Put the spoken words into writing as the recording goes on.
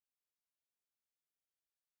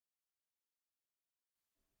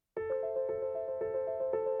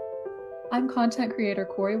I'm content creator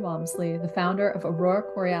Corey Walmsley, the founder of Aurora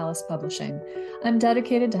Borealis Publishing. I'm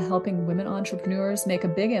dedicated to helping women entrepreneurs make a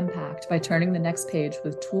big impact by turning the next page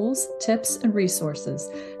with tools, tips, and resources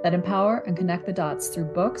that empower and connect the dots through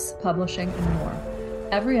books, publishing, and more.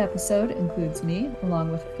 Every episode includes me,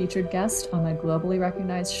 along with a featured guest on my globally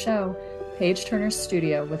recognized show, Page Turner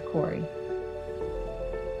Studio with Corey.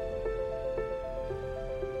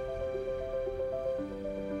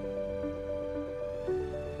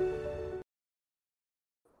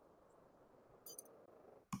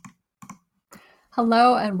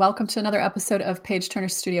 Hello, and welcome to another episode of Page Turner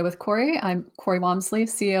Studio with Corey. I'm Corey Walmsley,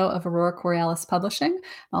 CEO of Aurora Borealis Publishing.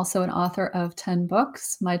 I'm also an author of 10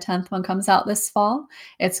 books. My 10th one comes out this fall.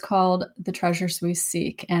 It's called The Treasures We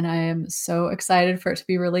Seek, and I am so excited for it to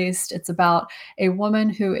be released. It's about a woman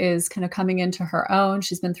who is kind of coming into her own.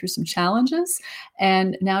 She's been through some challenges,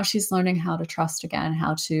 and now she's learning how to trust again,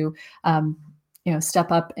 how to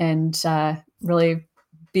step up and really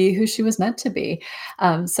be who she was meant to be.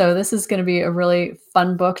 So this is going to be a really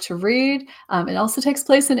fun book to read. It also takes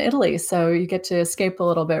place in Italy, so you get to escape a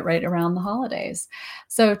little bit right around the holidays.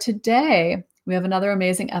 So today we have another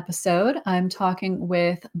amazing episode. I'm talking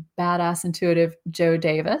with badass intuitive Jo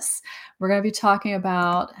Davis. We're going to be talking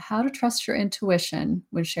about how to trust your intuition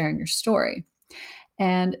when sharing your story.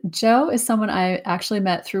 And Jo is someone I actually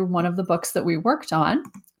met through one of the books that we worked on.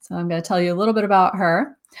 So I'm going to tell you a little bit about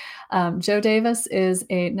her. Jo Davis is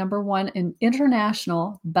a #1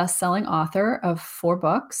 international best-selling author of 4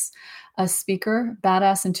 books, a speaker,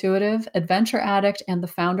 badass intuitive, adventure addict, and the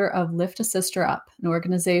founder of Lift a Sister Up, an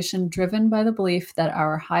organization driven by the belief that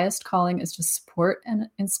our highest calling is to support and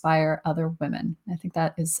inspire other women. I think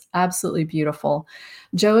that is absolutely beautiful.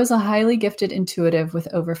 Jo is a highly gifted intuitive with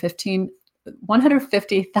over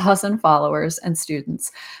 150,000 followers and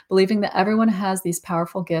students. Believing that everyone has these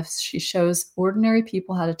powerful gifts, she shows ordinary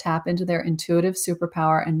people how to tap into their intuitive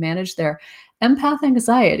superpower and manage their empath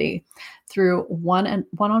anxiety through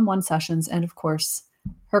one-on-one sessions and, of course,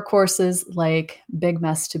 her courses like Big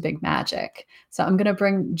Mess to Big Magic. So I'm going to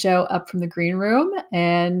bring Jo up from the green room,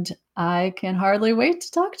 and I can hardly wait to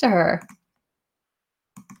talk to her.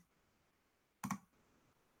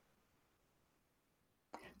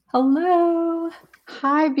 Hello.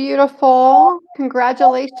 Hi, beautiful.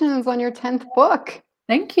 Congratulations on your 10th book.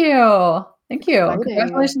 Thank you. Thank you. Exciting.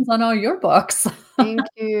 Congratulations on all your books. Thank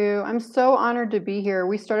you. I'm so honored to be here.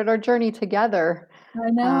 We started our journey together I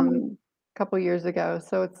know. a couple years ago.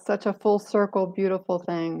 So it's such a full circle, beautiful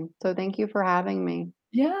thing. So thank you for having me.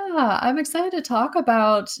 Yeah, I'm excited to talk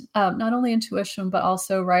about not only intuition, but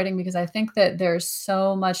also writing, because I think that there's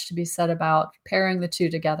so much to be said about pairing the two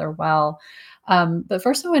together well. But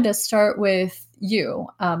first, I wanted to start with you.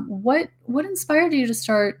 What inspired you to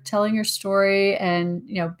start telling your story and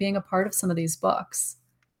being a part of some of these books?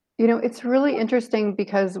 It's really interesting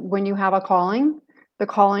because when you have a calling, the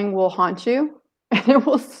calling will haunt you and it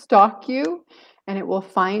will stalk you and it will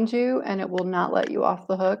find you and it will not let you off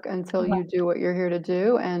the hook until Right. you do what you're here to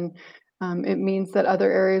do. And it means that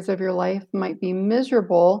other areas of your life might be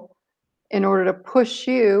miserable in order to push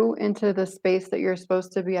you into the space that you're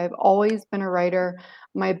supposed to be. I've always been a writer.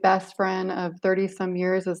 My best friend of 30 some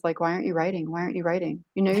years is like, why aren't you writing? Why aren't you writing?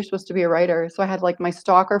 You're supposed to be a writer. So I had like my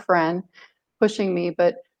stalker friend pushing me,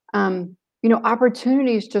 but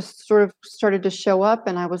opportunities just sort of started to show up,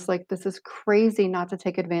 and I was like, this is crazy not to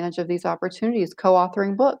take advantage of these opportunities,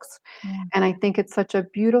 co-authoring books. Yeah. And I think it's such a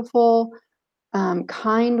beautiful,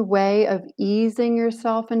 kind way of easing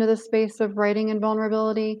yourself into the space of writing and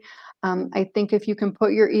vulnerability. I think if you can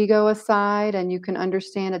put your ego aside and you can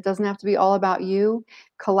understand it doesn't have to be all about you,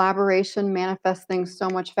 collaboration manifests things so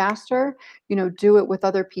much faster. Do it with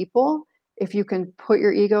other people. If you can put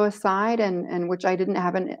your ego aside, and which I didn't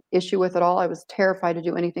have an issue with at all, I was terrified to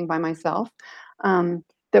do anything by myself.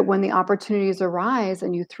 That when the opportunities arise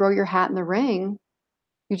and you throw your hat in the ring,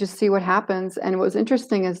 you just see what happens. And what was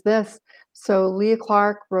interesting is this. So Leah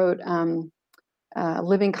Clark wrote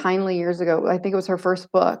Living Kindly years ago. I think it was her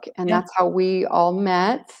first book, and Yeah. that's how we all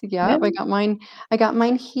met. Yeah. Yep, I got mine. I got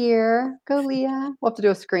mine here. Go, Leah. We'll have to do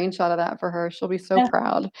a screenshot of that for her. She'll be so Yeah.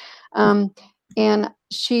 proud. And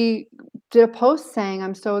she did a post saying,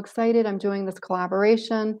 "I'm so excited. I'm doing this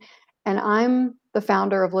collaboration, and I'm the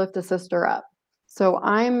founder of Lift a Sister Up. So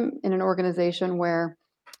I'm in an organization where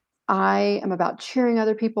I am about cheering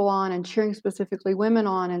other people on and cheering specifically women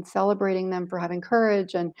on and celebrating them for having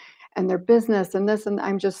courage and their business and this, and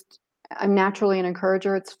I'm naturally an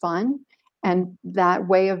encourager. It's fun. And that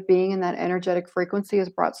way of being in that energetic frequency has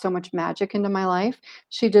brought so much magic into my life.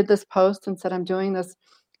 She did this post and said, I'm doing this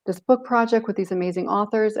book project with these amazing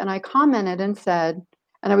authors. And I commented and said,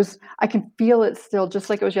 And I can feel it still, just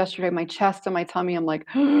like it was yesterday, my chest and my tummy. I'm like,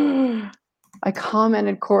 I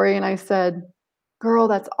commented, Corey, and I said, girl,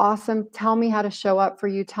 that's awesome. Tell me how to show up for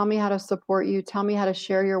you. Tell me how to support you. Tell me how to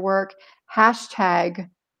share your work. Hashtag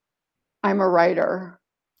I'm a writer,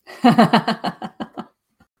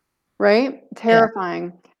 right? Yeah.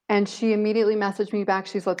 Terrifying. And she immediately messaged me back.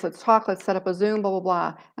 She's, let's talk. Let's set up a Zoom, blah, blah,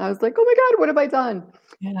 blah. And I was like, oh my God, what have I done?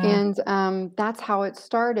 Yeah. And that's how it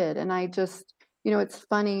started. And I just, it's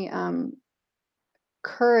funny.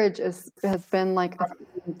 Courage has been like a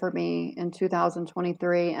theme for me in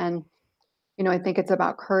 2023. And, I think it's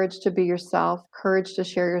about courage to be yourself, courage to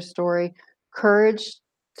share your story, courage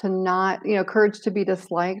to not, courage to be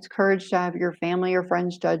disliked, courage to have your family or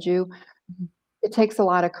friends judge you. Mhm. It takes a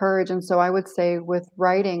lot of courage. And so I would say with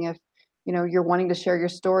writing, if, you're wanting to share your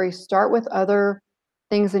story, start with other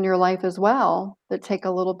things in your life as well that take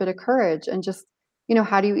a little bit of courage and just,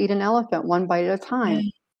 how do you eat an elephant one bite at a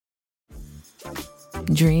time? Yeah.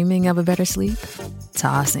 Dreaming of a better sleep?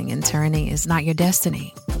 Tossing and turning is not your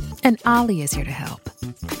destiny. And Ollie is here to help.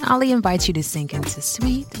 Ollie invites you to sink into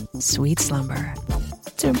sweet, sweet slumber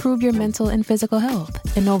to improve your mental and physical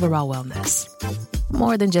health and overall wellness.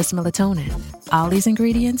 More than just melatonin, Ollie's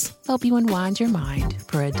ingredients help you unwind your mind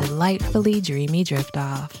for a delightfully dreamy drift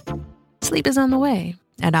off. Sleep is on the way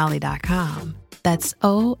at Ollie.com. That's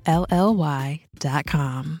OLLY.com.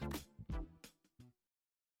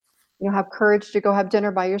 Have courage to go have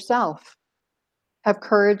dinner by yourself. Have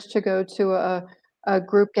courage to go to a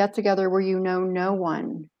group get together where no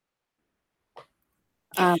one.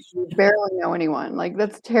 You barely know anyone. Like,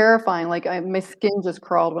 that's terrifying. Like, my skin just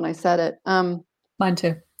crawled when I said it. Mine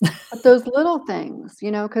too. But those little things,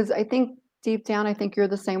 because I think deep down, I think you're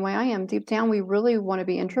the same way I am. Deep down, we really want to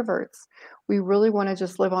be introverts. We really want to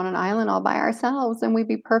just live on an island all by ourselves and we'd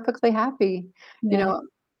be perfectly happy. Yeah.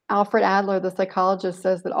 Alfred Adler, the psychologist,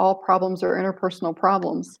 says that all problems are interpersonal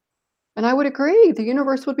problems. And I would agree. The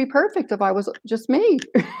universe would be perfect if I was just me.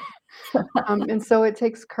 And so it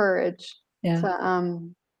takes courage Yeah.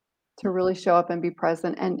 to really show up and be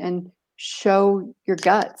present and show your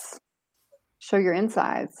guts, show your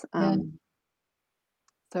insides. Yeah.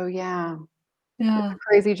 So yeah, Yeah.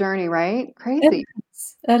 crazy journey, right? It Crazy.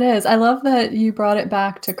 is. It is. I love that you brought it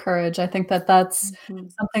back to courage. I think that that's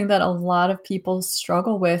Mhm, something that a lot of people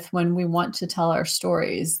struggle with when we want to tell our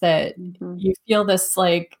stories, that mhm, you feel this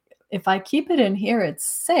like, if I keep it in here, it's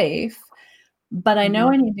safe, but I know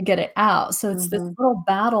mhm, I need to get it out. So it's this mhm, little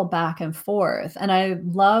battle back and forth. And I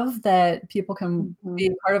love that people can mhm,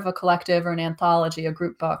 be part of a collective or an anthology, a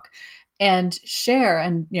group book, and share.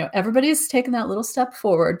 And, everybody's taken that little step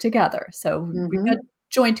forward together. So we've got mhm,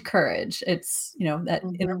 joint courage. It's, that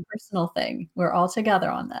mhm, interpersonal thing. We're all together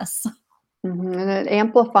on this. mhm. And it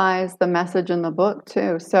amplifies the message in the book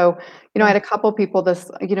too. So, I Yeah. had a couple people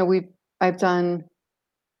I've done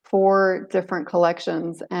 4 different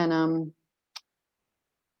collections and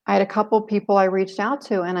I had a couple people I reached out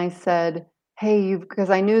to and I said, "Hey, you," because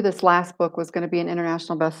I knew this last book was going to be an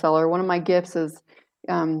international bestseller. One of my gifts is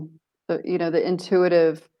um the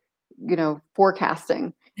intuitive,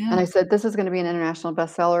 forecasting. And Yeah. I said, "This is going to be an international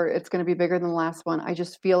bestseller. It's going to be bigger than the last one. I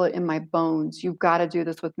just feel it in my bones. You've got to do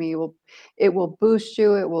this with me. It will boost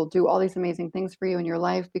you. It will do all these amazing things for you in your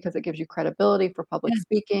life because it gives you credibility for public Yeah.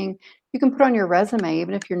 speaking. You can put on your resume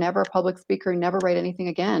even if you're never a public speaker, never write anything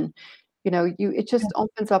again. It Yeah. just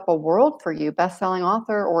opens up a world for you, best-selling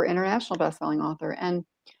author or international best-selling author." And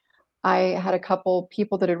I had a couple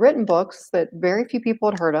people that had written books that very few people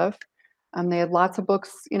had heard of. They had lots of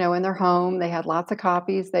books, in their home. They had lots of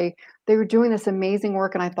copies. They were doing this amazing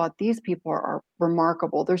work, and I thought these people are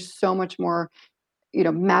remarkable. They're so much more,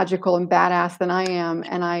 magical and badass than I am.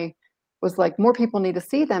 And I was like, more people need to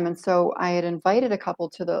see them. And so I had invited a couple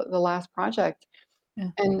to the last project,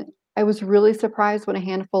 Yeah. and I was really surprised when a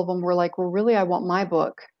handful of them were like, "Well, really, I want my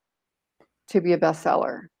book to be a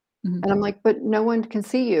bestseller." Mhm. And I'm like, "But no one can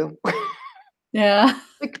see you." Yeah.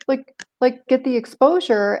 Like, get the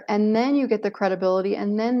exposure, and then you get the credibility,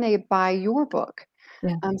 and then they buy your book.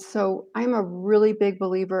 Yeah. So I'm a really big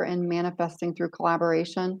believer in manifesting through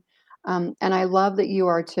collaboration, and I love that you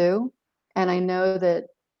are too. And I know that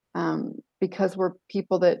because we're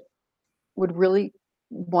people that would really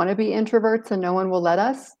want to be introverts and no one will let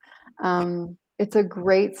us, it's a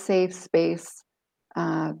great safe space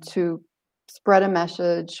to spread a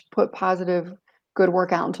message, put positive, good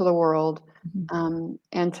work out into the world, Mhm.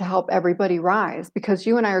 and to help everybody rise because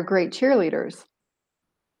you and I are great cheerleaders.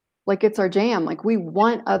 Like, it's our jam. Like, we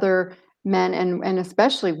want other men and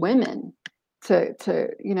especially women to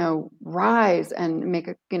rise and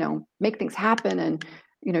make things happen and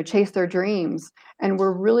chase their dreams. And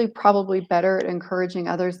we're really probably better at encouraging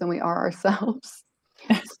others than we are ourselves.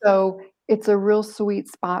 So it's a real sweet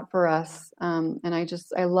spot for us. And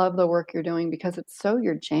I love the work you're doing because it's so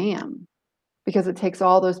your jam, because it takes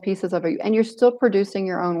all those pieces of it and you're still producing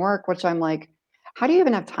your own work, which I'm like, how do you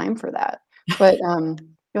even have time for that? But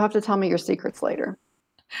you'll have to tell me your secrets later.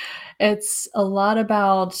 It's a lot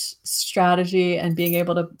about strategy and being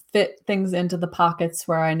able to fit things into the pockets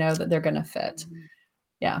where I know that they're going to fit.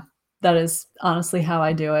 Yeah, that is honestly how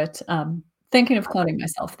I do it. Thinking of cloning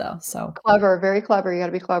myself though. So clever, very clever. You got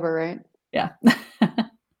to be clever, right? Yeah.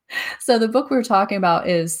 So the book we were talking about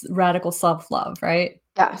is Radical Self-Love, right?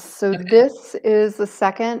 Yes. So this is the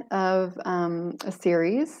second of a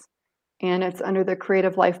series, and it's under the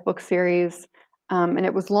Creative Life book series. And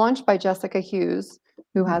it was launched by Jessica Hughes,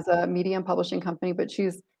 who has a media and publishing company, but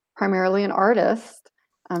she's primarily an artist.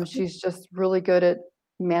 She's just really good at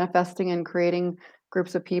manifesting and creating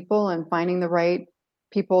groups of people and finding the right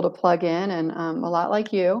people to plug in, and a lot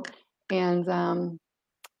like you. And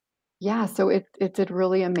yeah, so it did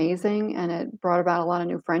really amazing, and it brought about a lot of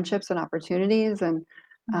new friendships and opportunities. And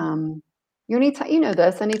you know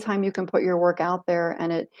this, anytime you can put your work out there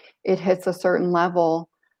and it hits a certain level,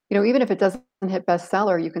 even if it doesn't hit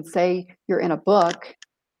bestseller, you can say you're in a book.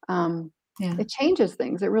 It changes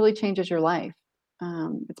things. It really changes your life.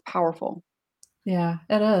 It's powerful. Yeah,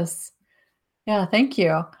 it is. Yeah, thank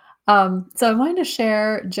you. So I wanted to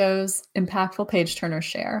share Jo's impactful page turner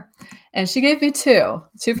share. And she gave me two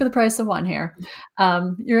for the price of one here.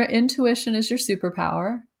 Your intuition is your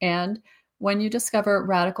superpower. And when you discover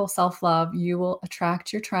radical self-love, you will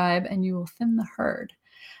attract your tribe and you will thin the herd.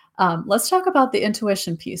 Let's talk about the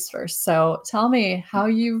intuition piece first. So tell me how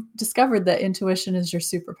you discovered that intuition is your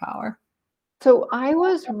superpower. So I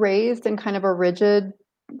was raised in kind of a rigid,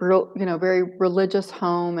 very religious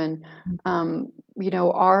home, and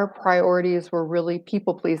our priorities were really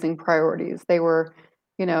people-pleasing priorities. They were,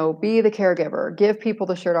 be the caregiver, give people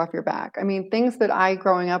the shirt off your back. I mean, things that I,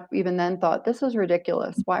 growing up, even then thought, this is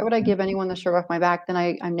ridiculous. Why would I give anyone the shirt off my back? Then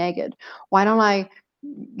I'm naked. Why don't I,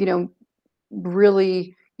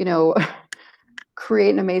 really,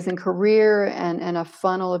 create an amazing career and a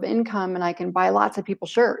funnel of income, and I can buy lots of people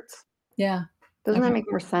shirts? Yeah. Doesn't that make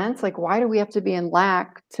more sense? Like, why do we have to be in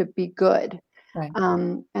lack to be good? Right.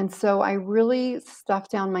 And so I really stuffed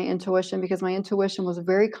down my intuition because my intuition was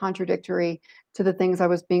very contradictory to the things I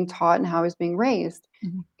was being taught and how I was being raised.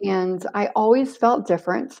 And I always felt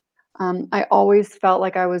different. I always felt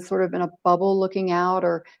like I was sort of in a bubble looking out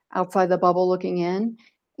or outside the bubble looking in.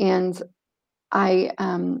 And I,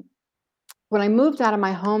 when I moved out of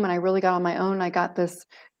my home and I really got on my own, I got this,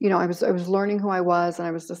 I was learning who I was, and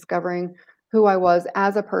I was discovering who I was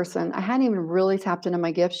as a person. I hadn't even really tapped into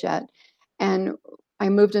my gifts yet. And I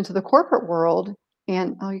moved into the corporate world,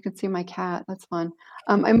 and oh, you can see my cat. That's fun.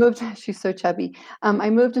 I moved, she's so chubby. I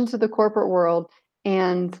moved into the corporate world,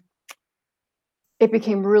 and it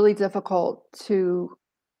became really difficult to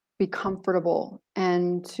be comfortable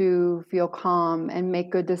and to feel calm and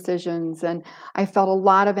make good decisions. And I felt a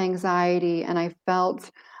lot of anxiety, and I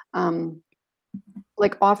felt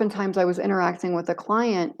like oftentimes I was interacting with a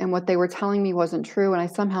client and what they were telling me wasn't true, and I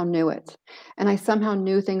somehow knew it. And I somehow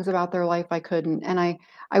knew things about their life I couldn't. And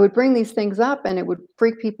I would bring these things up, and it would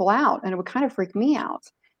freak people out, and it would kind of freak me out.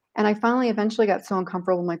 And I finally eventually got so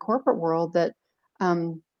uncomfortable in my corporate world that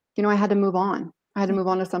I had to move on. I had to move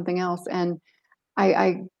on to something else. And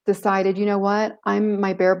I decided, you know what? I'm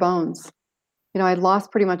my bare bones. I'd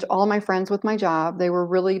lost pretty much all my friends with my job. They were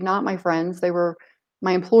really not my friends. They were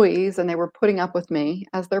my employees, and they were putting up with me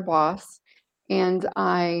as their boss. And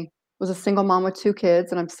I was a single mom with 2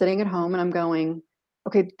 kids, and I'm sitting at home and I'm going,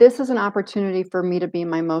 okay, this is an opportunity for me to be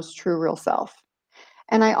my most true, real self.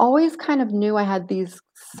 And I always kind of knew I had these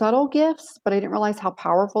subtle gifts, but I didn't realize how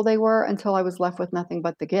powerful they were until I was left with nothing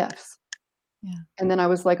but the gifts. Yeah. And then I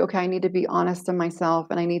was like, okay, I need to be honest to myself,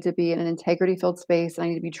 and I need to be in an integrity filled space, and I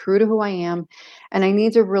need to be true to who I am. And I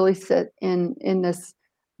need to really sit in this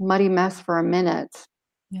muddy mess for a minute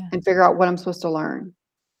and figure out what I'm supposed to learn.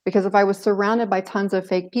 Because if I was surrounded by tons of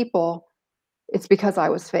fake people, it's because I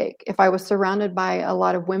was fake. If I was surrounded by a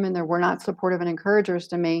lot of women that were not supportive and encouragers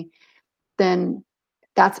to me, then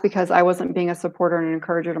that's because I wasn't being a supporter and an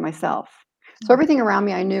encourager to myself. So everything around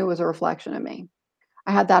me I knew was a reflection of me.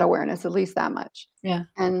 I had that awareness, at least that much. Yeah.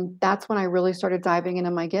 And that's when I really started diving into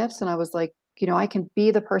my gifts. And I was like, I can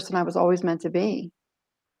be the person I was always meant to be.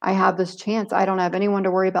 I have this chance. I don't have anyone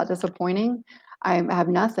to worry about disappointing. I have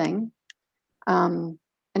nothing. And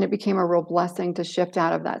it became a real blessing to shift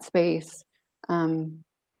out of that space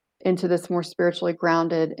into this more spiritually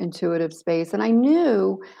grounded, intuitive space. And I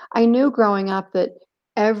knew growing up that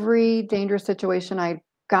every dangerous situation I'd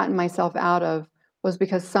gotten myself out of was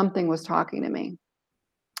because something was talking to me.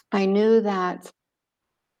 I knew that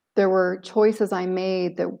there were choices I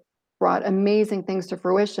made that brought amazing things to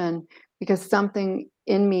fruition because something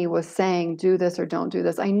in me was saying, do this or don't do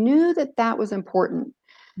this. I knew that that was important.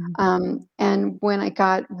 Mm. And when I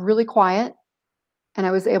got really quiet and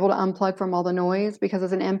I was able to unplug from all the noise, because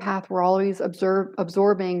as an empath, we're always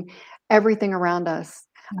absorbing everything around us.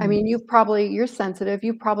 I Mm. mean, you're sensitive.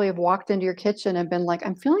 You probably have walked into your kitchen and been like,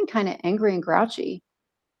 I'm feeling kind of angry and grouchy,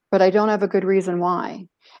 but I don't have a good reason why.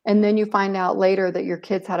 And then you find out later that your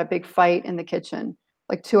kids had a big fight in the kitchen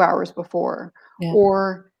like 2 hours before. Yeah.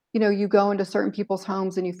 Or, you go into certain people's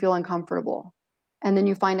homes and you feel uncomfortable. And then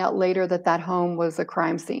you find out later that that home was a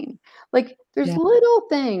crime scene. Like there's Yeah. little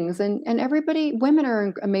things, and everybody, women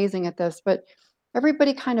are amazing at this, but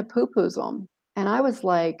everybody kind of poo-poos them. And I was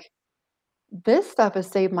like, this stuff has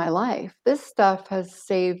saved my life. This stuff has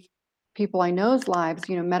saved people I know's lives,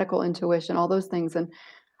 medical intuition, all those things. And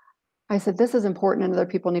I said, this is important and other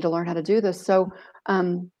people need to learn how to do this. So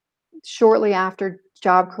shortly after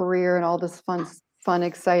job, career, and all this fun,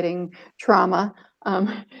 exciting trauma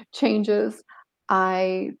changes,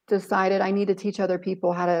 I decided I need to teach other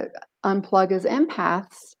people how to unplug as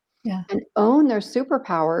empaths Yeah. and own their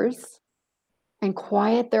superpowers and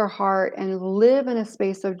quiet their heart and live in a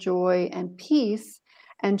space of joy and peace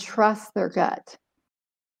and trust their gut.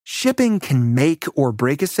 Shipping can make or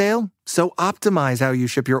break a sale, so optimize how you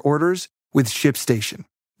ship your orders with ShipStation.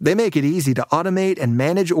 They make it easy to automate and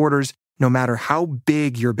manage orders no matter how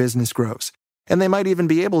big your business grows. And they might even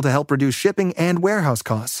be able to help reduce shipping and warehouse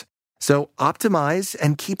costs. So optimize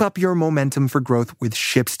and keep up your momentum for growth with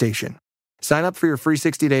ShipStation. Sign up for your free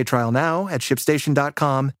 60-day trial now at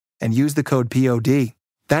ShipStation.com and use the code POD.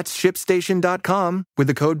 That's ShipStation.com with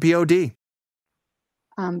the code POD.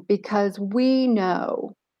 Because we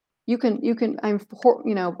know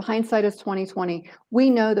hindsight is 2020. We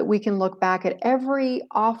know that we can look back at every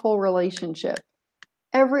awful relationship,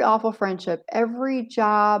 every awful friendship, every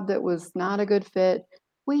job that was not a good fit.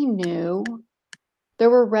 We knew there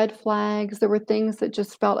were red flags. There were things that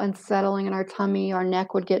just felt unsettling in our tummy. Our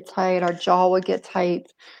neck would get tight. Our jaw would get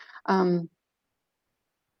tight.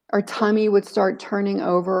 Our tummy would start turning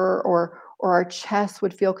over, or our chest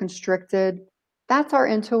would feel constricted. That's our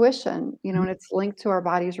intuition, and it's linked to our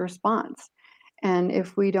body's response. And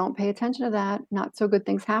if we don't pay attention to that, not so good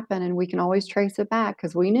things happen, and we can always trace it back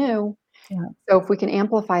because we knew. Yeah. So if we can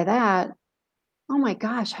amplify that, oh my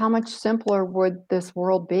gosh, how much simpler would this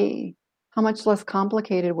world be? How much less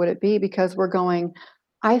complicated would it be? Because we're going,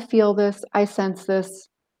 I feel this, I sense this,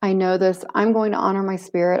 I know this. I'm going to honor my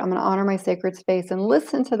spirit. I'm going to honor my sacred space and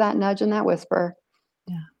listen to that nudge and that whisper.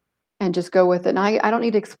 Yeah. And just go with it. And I don't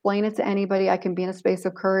need to explain it to anybody. I can be in a space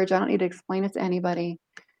of courage. I don't need to explain it to anybody.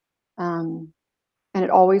 And it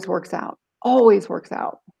always works out. Always works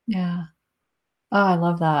out. Yeah. Oh, I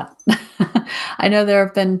love that. I know there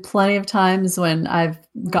have been plenty of times when I've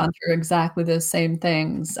gone through exactly those same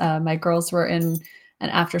things. My girls were in an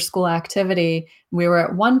after-school activity. We were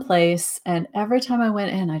at one place, and every time I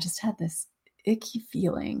went in, I just had this icky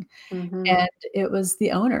feeling. Mm-hmm. And it was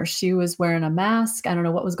the owner. She was wearing a mask. I don't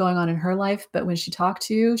know what was going on in her life, but when she talked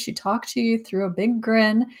to you through a big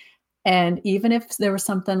grin. And even if there was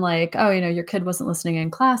something like, oh, your kid wasn't listening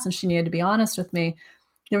in class and she needed to be honest with me,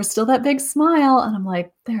 there was still that big smile. And I'm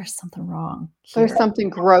like, there's something wrong here. There's something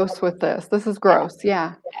gross with this. This is gross.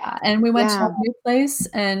 Yeah. Yeah. And we went to a new place,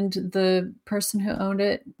 and the person who owned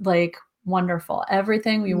it, like, wonderful.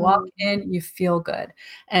 Everything, we walk in, you feel good.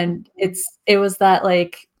 And it was that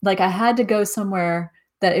like I had to go somewhere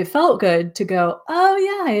that it felt good to go, oh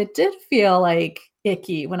yeah, it did feel like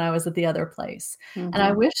icky when I was at the other place. And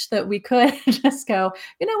I wish that we could just go,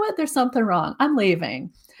 you know what, there's something wrong. I'm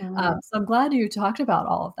leaving. So I'm glad you talked about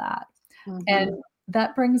all of that. And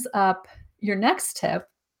that brings up your next tip,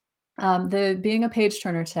 the being a page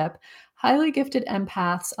turner tip. Highly gifted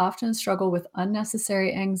empaths often struggle with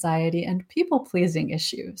unnecessary anxiety and people-pleasing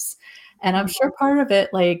issues. And I'm sure part of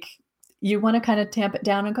it, like, you want to kind of tamp it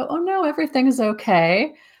down and go, oh no, everything is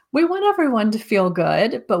okay. We want everyone to feel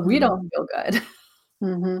good, but we don't feel good.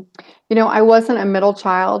 I wasn't a middle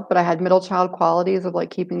child, but I had middle child qualities of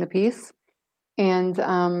like keeping the peace. And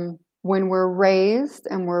when we're raised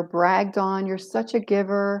and we're bragged on, you're such a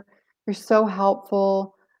giver, you're so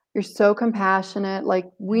helpful, you're so compassionate,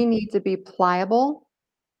 like we need to be pliable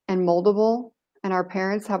and moldable. And our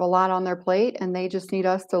parents have a lot on their plate, and they just need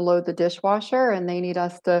us to load the dishwasher, and they need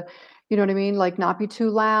us to, you know what I mean? Like not be too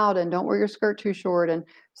loud and don't wear your skirt too short. And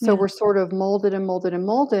so we're sort of molded and molded and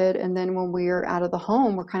molded. And then when we're out of the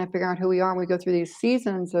home, we're kind of figuring out who we are, and we go through these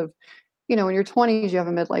seasons of, in your 20s, you have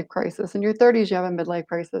a midlife crisis. In your 30s, you have a midlife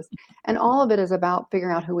crisis. And all of it is about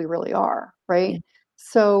figuring out who we really are, right? Yeah.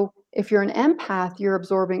 So if you're an empath, you're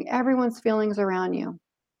absorbing everyone's feelings around you.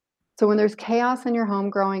 So when there's chaos in your home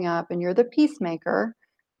growing up and you're the peacemaker,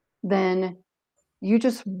 then you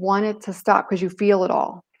just want it to stop because you feel it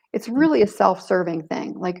all. It's really a self-serving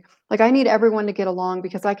thing. Like I need everyone to get along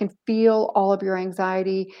because I can feel all of your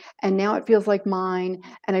anxiety and now it feels like mine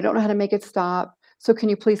and I don't know how to make it stop. So can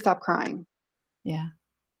you please stop crying? Yeah.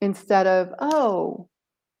 Instead of, oh,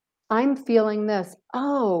 I'm feeling this.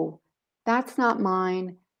 Oh, that's not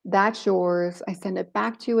mine. That's yours. I send it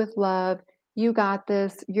back to you with love. You got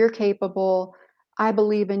this. You're capable. I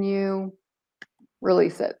believe in you.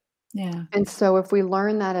 Release it. Yeah. And so if we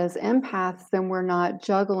learn that as empaths, then we're not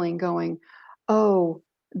juggling going, oh,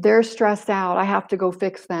 they're stressed out. I have to go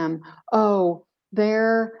fix them. Oh,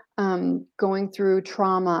 they're going through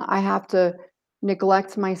trauma. I have to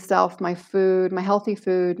neglect myself, my food, my healthy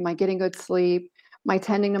food, my getting good sleep, my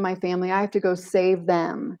tending to my family. I have to go save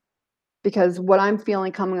them because what I'm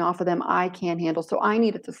feeling coming off of them, I can't handle. So I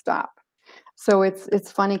need it to stop. So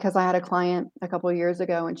it's funny because I had a client a couple of years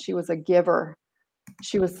ago and she was a giver.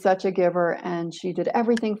 She was such a giver and she did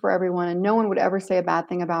everything for everyone and no one would ever say a bad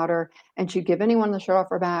thing about her. And she'd give anyone the shirt off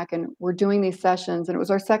her back. And we're doing these sessions and it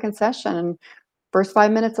was our second session. And first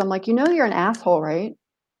 5 minutes, I'm like, you're an asshole, right?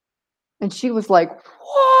 And she was like,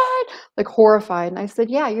 what? Like horrified. And I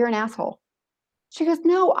said, yeah, you're an asshole. She goes,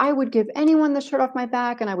 no, I would give anyone the shirt off my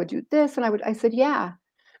back and I would do this. And I said, yeah,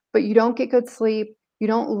 but you don't get good sleep. You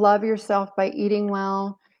don't love yourself by eating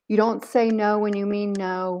well. You don't say no when you mean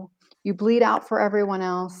no. You bleed out for everyone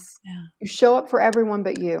else. Yeah. You show up for everyone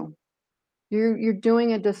but you. You're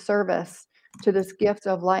doing a disservice to this gift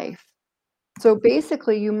of life. So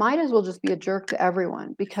basically, you might as well just be a jerk to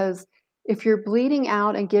everyone because if you're bleeding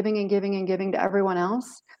out and giving and giving and giving to everyone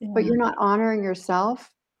else, but Yeah. you're not honoring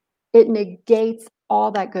yourself, it negates all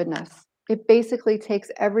that goodness. It basically takes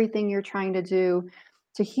everything you're trying to do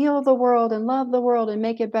to heal the world and love the world and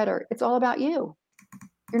make it better. It's all about you.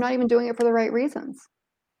 You're not even doing it for the right reasons.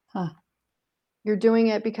 Huh. You're doing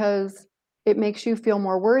it because it makes you feel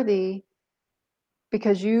more worthy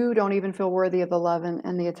because you don't even feel worthy of the love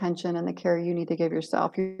and the attention and the care you need to give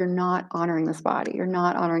yourself. You're not honoring this body. You're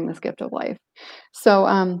not honoring this gift of life.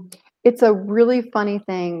 So it's a really funny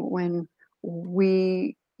thing when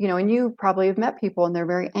we, and you probably have met people and they're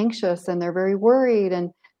very anxious and they're very worried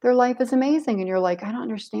and their life is amazing. And you're like, I don't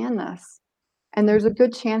understand this. And there's a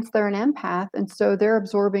good chance they're an empath. And so they're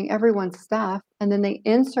absorbing everyone's stuff and then they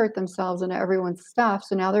insert themselves into everyone's stuff.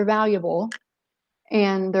 So now they're valuable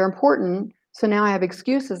and they're important. So now I have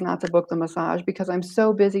excuses not to book the massage because I'm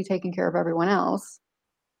so busy taking care of everyone else.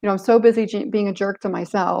 I'm so busy being a jerk to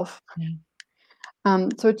myself. Yeah.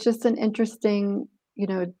 So it's just an interesting,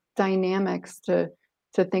 dynamics to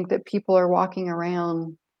think that people are walking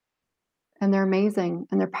around and they're amazing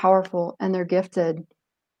and they're powerful and they're gifted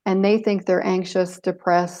and they think they're anxious,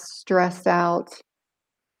 depressed, stressed out,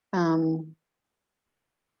 and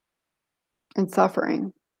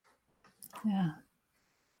suffering. Yeah.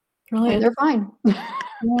 Really, And they're fine.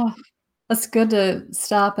 yeah. That's good to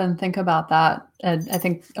stop and think about that. And I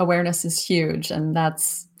think awareness is huge. And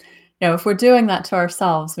that's, if we're doing that to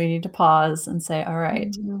ourselves, we need to pause and say, all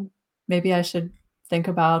right, Mhm. maybe I should think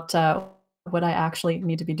about what I actually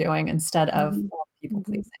need to be doing instead of Mhm. people Mhm.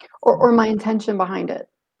 pleasing. Or my intention behind it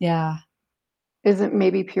Yeah. isn't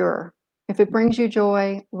maybe pure. If it brings you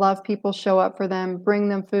joy, love people, show up for them, bring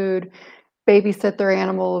them food, babysit their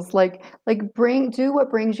animals, do what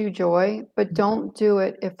brings you joy, but don't do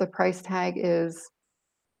it if the price tag is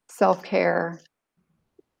self-care,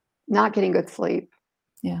 not getting good sleep,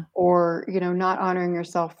 Yeah. or not honoring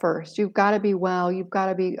yourself first. You've got to be well, you've got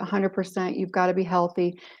to be 100%, you've got to be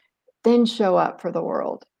healthy, then show up for the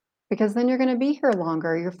world because then you're going to be here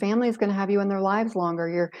longer. Your family is going to have you in their lives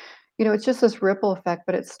longer. It's just this ripple effect,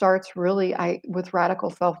 but it starts really with radical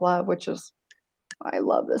self-love, which is, I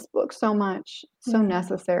love this book so much. So Yeah.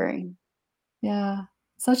 necessary. Yeah.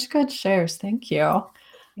 Such good shares. Thank you.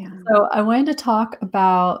 Yeah. So I wanted to talk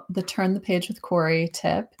about the turn the page with Corey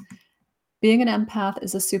tip. Being an empath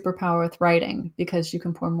is a superpower with writing because you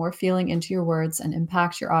can pour more feeling into your words and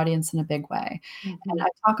impact your audience in a big way. And I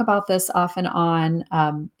talk about this often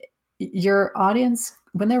on your audience,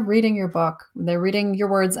 when they're reading your book, when they're reading your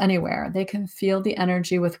words anywhere, they can feel the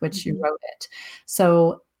energy with which you wrote it.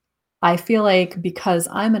 So I feel like because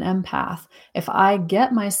I'm an empath, if I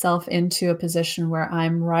get myself into a position where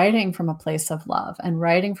I'm writing from a place of love and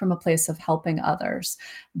writing from a place of helping others,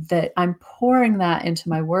 that I'm pouring that into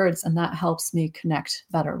my words and that helps me connect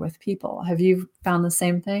better with people. Have you found the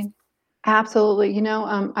same thing? Absolutely.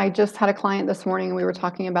 I just had a client this morning and we were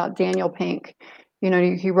talking about Daniel Pink.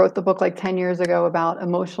 He wrote the book like 10 years ago about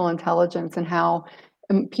emotional intelligence and how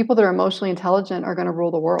people that are emotionally intelligent are going to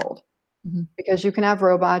rule the world. Mhm. Because you can have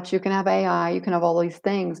robots, you can have AI, you can have all these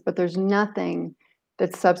things, but there's nothing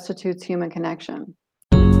that substitutes human connection.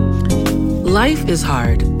 Life is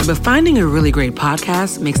hard, but finding a really great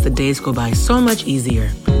podcast makes the days go by so much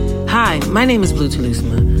easier. Hi, my name is Blue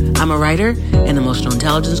Telusma. I'm a writer, an emotional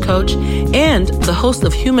intelligence coach, and the host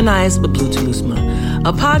of Humanize with Blue Telusma,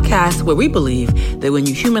 a podcast where we believe that when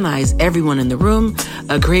you humanize everyone in the room,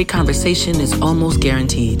 a great conversation is almost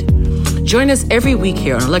guaranteed. Join us every week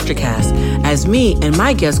here on Electricast as me and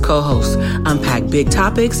my guest co-hosts unpack big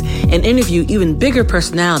topics and interview even bigger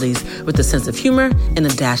personalities with a sense of humor and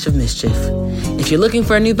a dash of mischief. If you're looking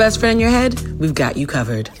for a new best friend in your head, we've got you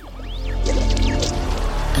covered.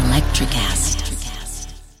 Electricast.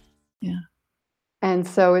 Yeah. And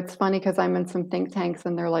so it's funny because I'm in some think tanks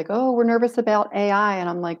and they're like, oh, we're nervous about AI. And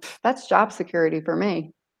I'm like, that's job security for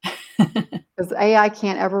me. Because AI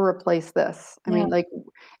can't ever replace this. I mean,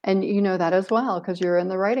 and you know that as well because you're in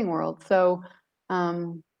the writing world. So,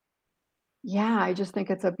 I just think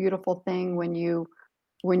it's a beautiful thing when you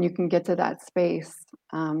can get to that space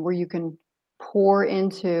where you can pour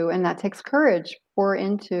into, and that takes courage, pour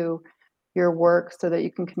into your work so that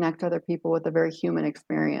you can connect other people with a very human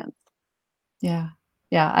experience. Yeah.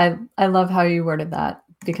 Yeah. I love how you worded that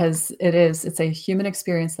because it's a human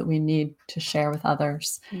experience that we need to share with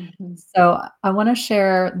others. Mm-hmm. So I want to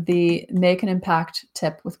share the make an impact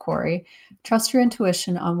tip with Corey. Trust your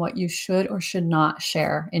intuition on what you should or should not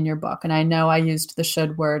share in your book. And I know I used the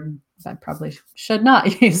should word. I probably should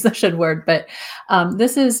not use the should word, but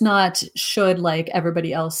this is not should like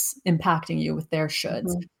everybody else impacting you with their shoulds.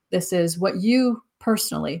 Mm-hmm. This is what you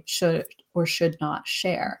personally should or should not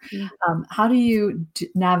share. Mm-hmm. How do you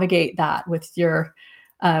navigate that with your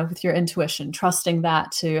intuition, trusting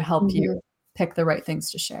that to help mm-hmm. you pick the right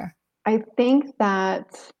things to share? I think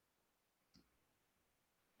that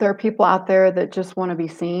there are people out there that just want to be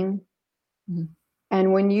seen. Mm-hmm.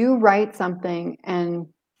 And when you write something and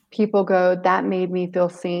people go, that made me feel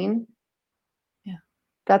seen. Yeah.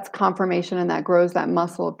 That's confirmation and that grows that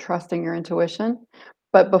muscle of trusting your intuition.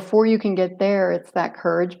 But before you can get there, it's that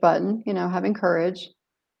courage button, having courage.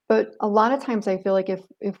 But a lot of times I feel like if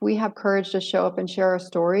we have courage to show up and share our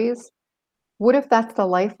stories, what if that's the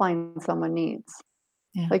lifeline someone needs?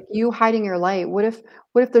 Yeah. Like you hiding your light. What if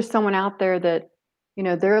there's someone out there that,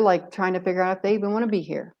 they're like trying to figure out if they even want to be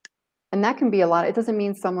here? And that can be a lot. It doesn't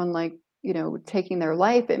mean someone like, taking their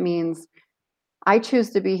life. It means I choose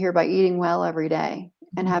to be here by eating well every day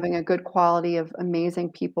and having a good quality of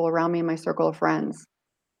amazing people around me in my circle of friends.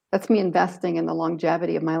 That's me investing in the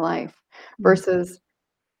longevity of my life versus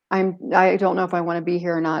I don't know if I want to be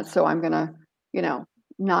here or not. So I'm going to,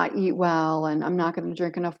 not eat well and I'm not going to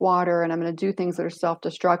drink enough water and I'm going to do things that are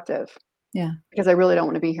self-destructive. Yeah. Because I really don't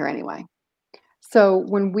want to be here anyway. So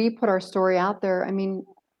when we put our story out there, I mean,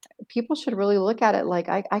 people should really look at it like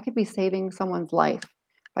I could be saving someone's life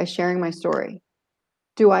by sharing my story.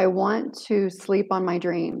 Do I want to sleep on my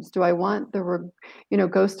dreams? Do I want the,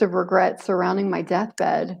 ghost of regret surrounding my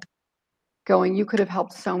deathbed going, you could have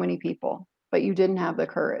helped so many people, but you didn't have the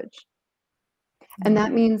courage. Mm-hmm. And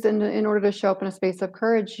that means in order to show up in a space of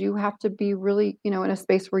courage, you have to be really, in a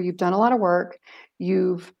space where you've done a lot of work.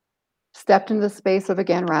 You've stepped into the space of,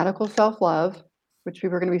 again, radical self-love, which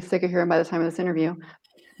people are going to be sick of hearing by the time of this interview,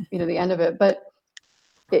 the end of it. But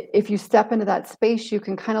if you step into that space, you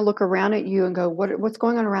can kind of look around at you and go, what's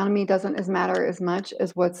going on around me doesn't matter as much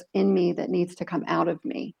as what's in me that needs to come out of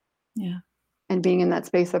me. Yeah. And being in that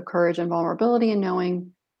space of courage and vulnerability and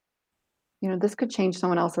knowing, this could change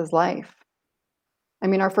someone else's life. I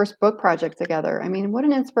mean, our first book project together, I mean, what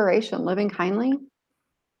an inspiration, Living Kindly,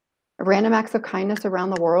 random acts of kindness around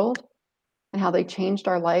the world and how they changed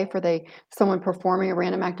our life, or someone performing a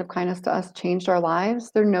random act of kindness to us changed our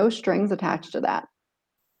lives. There are no strings attached to that.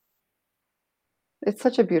 It's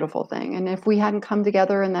such a beautiful thing. And if we hadn't come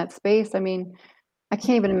together in that space, I mean, I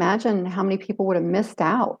can't even imagine how many people would have missed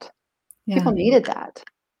out. Yeah. People needed that.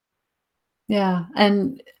 Yeah.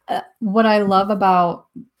 And what I love about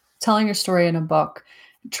telling your story in a book,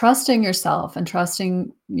 trusting yourself and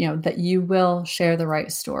trusting, that you will share the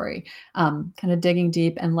right story, kind of digging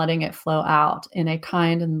deep and letting it flow out in a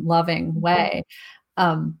kind and loving way.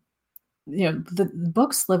 The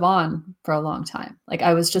books live on for a long time. Like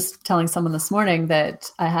I was just telling someone this morning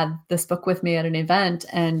that I had this book with me at an event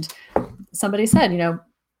and somebody said,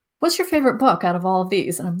 what's your favorite book out of all of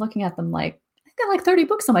these? And I'm looking at them like, I think got like 30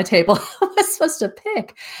 books on my table. I was supposed to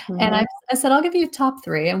pick. And Mhm. I said, I'll give you top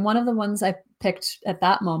 3. And one of the ones I picked at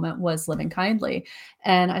that moment was Living Kindly.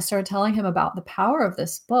 And I started telling him about the power of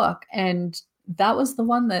this book. And that was the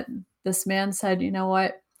one that this man said, you know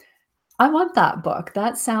what? I want that book.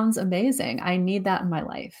 That sounds amazing. I need that in my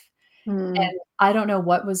life. Mm. And I don't know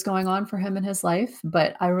what was going on for him in his life,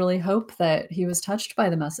 but I really hope that he was touched by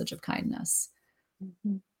the message of kindness.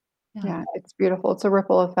 Mhm. Yeah. Yeah, it's beautiful. It's a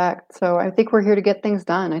ripple effect. So I think we're here to get things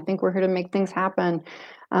done. I think we're here to make things happen.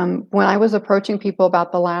 When I was approaching people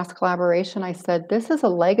about the last collaboration, I said, this is a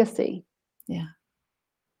legacy. Yeah.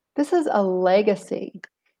 This is a legacy.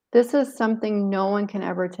 This is something no one can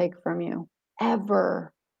ever take from you,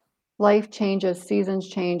 ever. Life changes, seasons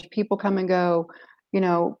change, people come and go, you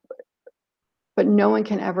know, but no one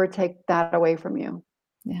can ever take that away from you.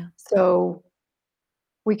 Yeah. So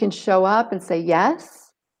we can show up and say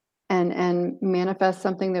yes and manifest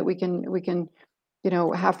something that we can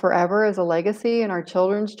have forever as a legacy and our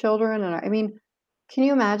children's children. And I mean, can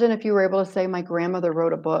you imagine if you were able to say my grandmother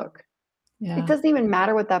wrote a book? It Yeah. doesn't even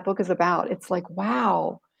matter what that book is about. It's like,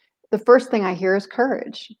 wow. The first thing I hear is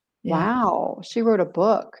courage. Yeah. Wow, she wrote a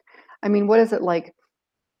book. I mean, what is it like?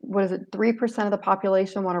 What is it? 3% of the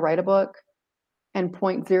population want to write a book, and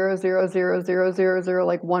 0.00000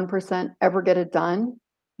 like 1% ever get it done.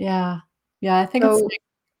 Yeah. Yeah. I think it's So like,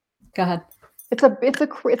 go ahead.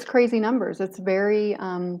 it's crazy numbers. It's very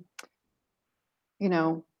you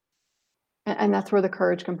know, and that's where the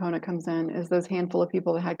courage component comes in. Is those handful of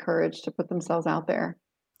people that had courage to put themselves out there.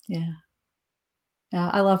 Yeah. Yeah,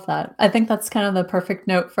 I love that. I think that's kind of the perfect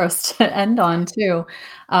note for us to end on too.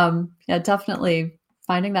 Yeah, definitely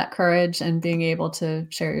finding that courage and being able to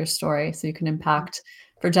share your story so you can impact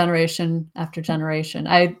for generation after generation.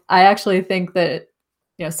 I actually think that,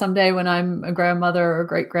 someday when I'm a grandmother or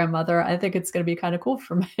great grandmother, I think it's going to be kind of cool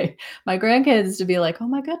for my grandkids to be like, oh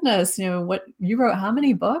my goodness, what you wrote, how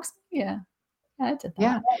many books? Yeah, I did that.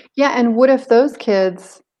 Yeah. Yeah, and what if those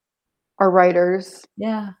kids are writers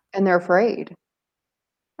Yeah, and they're afraid?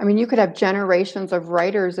 I mean, you could have generations of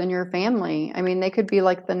writers in your family. I mean, they could be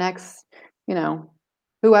like the next, you know,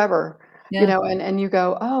 whoever, yeah. and you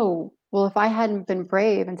go, "Oh, well, if I hadn't been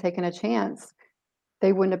brave and taken a chance,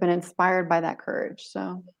 they wouldn't have been inspired by that courage."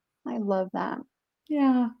 So, I love that.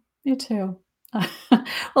 Yeah, me too.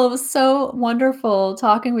 Well, it was so wonderful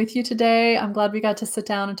talking with you today. I'm glad we got to sit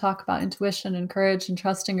down and talk about intuition and courage and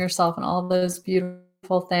trusting yourself and all of those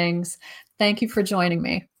beautiful things. Thank you for joining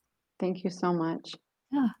me. Thank you so much.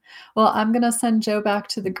 Yeah. Well, I'm going to send Joe back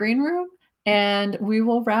to the green room and we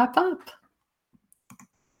will wrap up.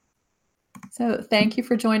 So, thank you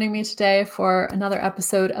for joining me today for another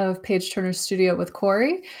episode of Page Turner Studio with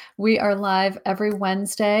Corey. We are live every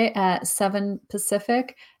Wednesday at 7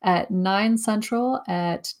 Pacific, at 9 Central,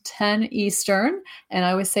 at 10 Eastern. And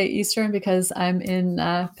I always say Eastern because I'm in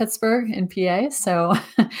Pittsburgh in PA. So,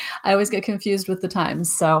 I always get confused with the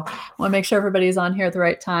times. So, I want to make sure everybody's on here at the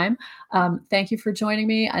right time. Thank you for joining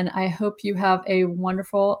me. And I hope you have a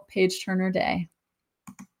wonderful Page Turner day.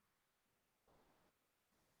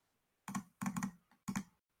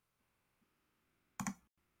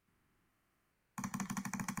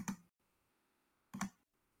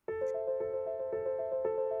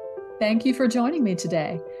 Thank you for joining me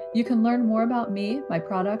today. You can learn more about me, my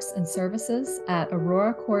products, and services at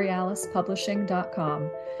auroracorrealispublishing.com.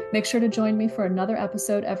 Make sure to join me for another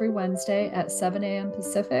episode every Wednesday at 7 a.m.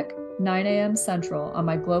 Pacific, 9 a.m. Central on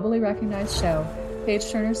my globally recognized show, Page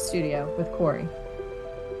Turner Studio with Corey.